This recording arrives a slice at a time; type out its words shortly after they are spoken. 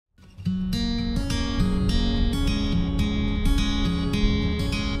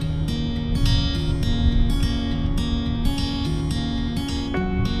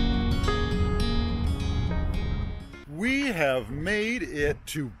have made it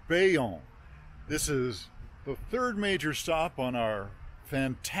to Bayonne. This is the third major stop on our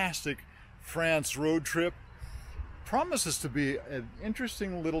fantastic France road trip. Promises to be an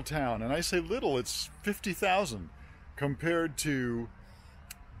interesting little town, and I say little, it's 50,000 compared to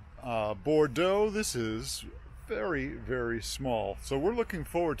Bordeaux. This is very, very small. So we're looking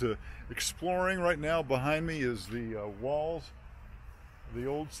forward to exploring. Right now behind me is the walls of the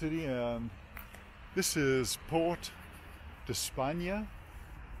old city, and this is Port d'Espagne.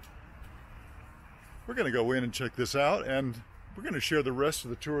 We're going to go in and check this out, and we're going to share the rest of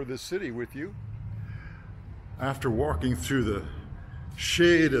the tour of this city with you. After walking through the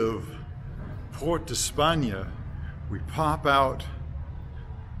shade of Port d'Espagne, we pop out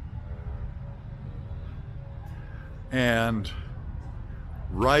and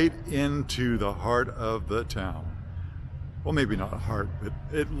right into the heart of the town. Well, maybe not heart, but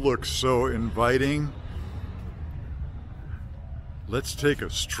it looks so inviting. Let's take a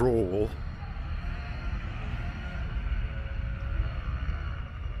stroll.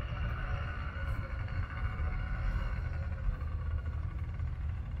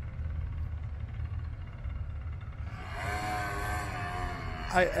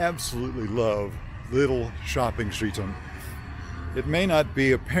 I absolutely love little shopping streets. It may not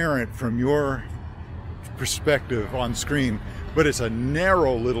be apparent from your perspective on screen, but it's a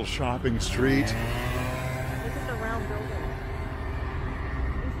narrow little shopping street. Look at the round building.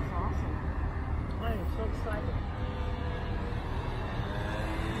 This is awesome. I am so excited.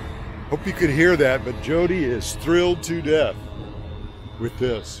 Hope you could hear that, but Jody is thrilled to death with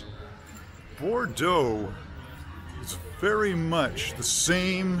this. Bordeaux is very much the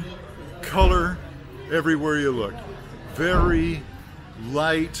same color everywhere you look. Very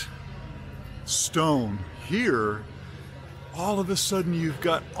light stone. Here, all of a sudden you've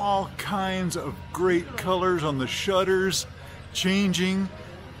got all kinds of great colors on the shutters changing.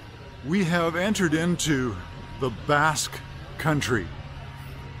 We have entered into the Basque country.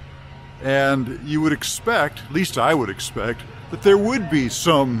 And you would expect, at least I would expect, that there would be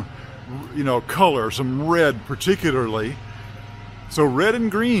some, color, some red particularly. So red and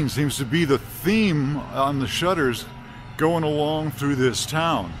green seems to be the theme on the shutters going along through this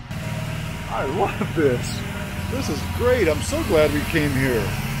town. I love this. This is great. I'm so glad we came here.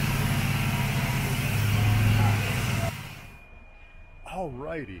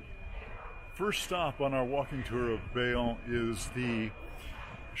 Alrighty. First stop on our walking tour of Bayonne is the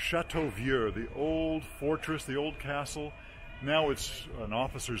Chateau Vieux, the old fortress, the old castle. Now it's an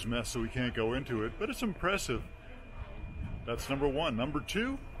officer's mess, so we can't go into it, but it's impressive. That's number one. Number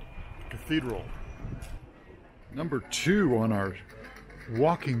two, cathedral. Number two on our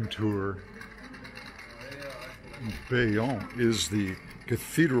walking tour in Bayonne is the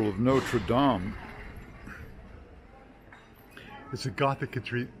Cathedral of Notre Dame. It's a Gothic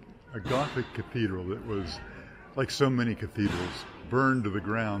cathedral that was, like so many cathedrals, burned to the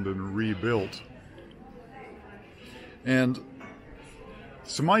ground and rebuilt. And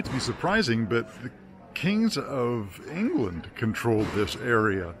it might be surprising, but the kings of England controlled this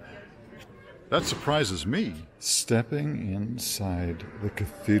area. That surprises me. Stepping inside the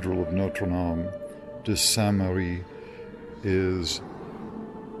Cathedral of Notre Dame de Saint-Marie is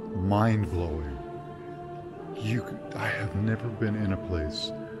mind-blowing. I have never been in a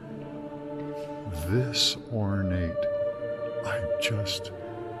place this ornate. I'm just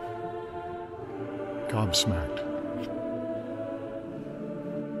gobsmacked.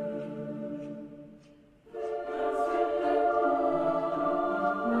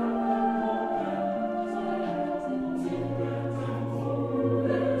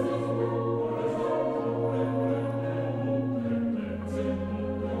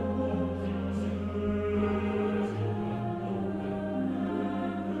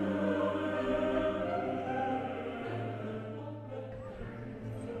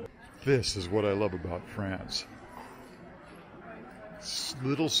 This is what I love about France.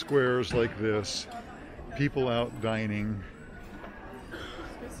 Little squares like this, people out dining.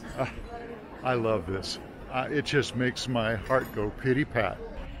 I love this. It just makes my heart go pity-pat.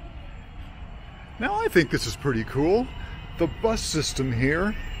 Now I think this is pretty cool. The bus system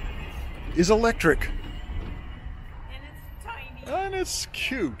here is electric. And it's tiny. And it's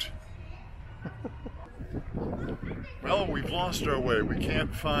cute. Well, we've lost our way. We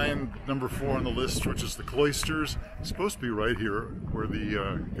can't find number 4 on the list, which is the cloisters. It's supposed to be right here where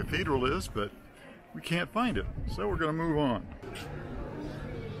the cathedral is, but we can't find it. So we're going to move on.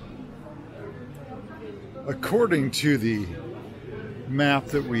 According to the map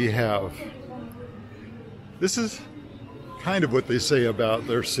that we have, this is kind of what they say about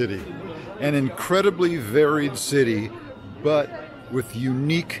their city. An incredibly varied city, but with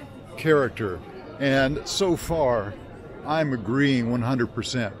unique character. And so far, I'm agreeing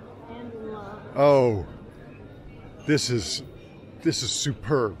 100%. And in love. Oh, this is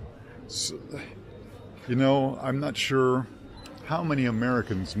superb. You know, I'm not sure how many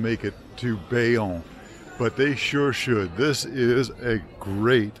Americans make it to Bayonne, but they sure should. This is a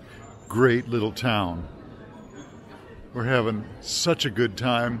great, great little town. We're having such a good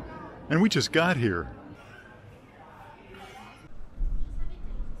time, and we just got here.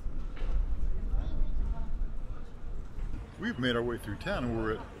 We've made our way through town, and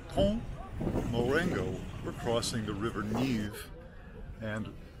we're at Pont Morengo. We're crossing the river Nive, and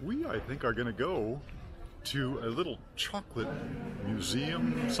we, I think, are going to go to a little chocolate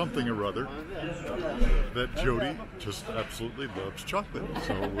museum, something or other, that Jody just absolutely loves chocolate,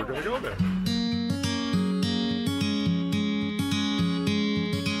 so we're going to go there.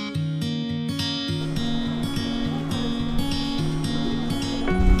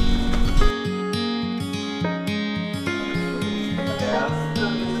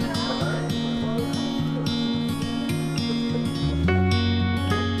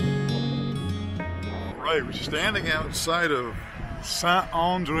 Right, we're standing outside of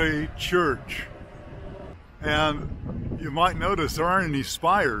Saint-André Church, and you might notice there aren't any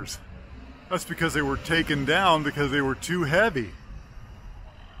spires. That's because they were taken down because they were too heavy.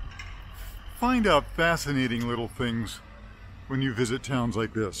 Find out fascinating little things when you visit towns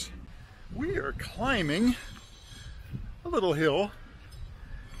like this. We are climbing a little hill.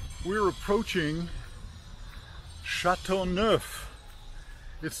 We're approaching Chateau Neuf.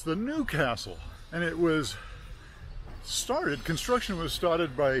 It's the new castle. And it was started, construction was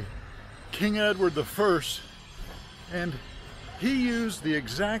started by King Edward I, and he used the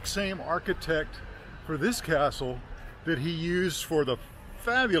exact same architect for this castle that he used for the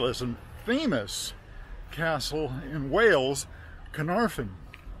fabulous and famous castle in Wales, Carnarvon.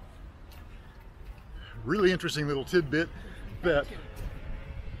 Really interesting little tidbit that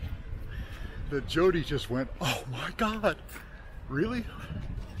Jody just went, oh my God, really?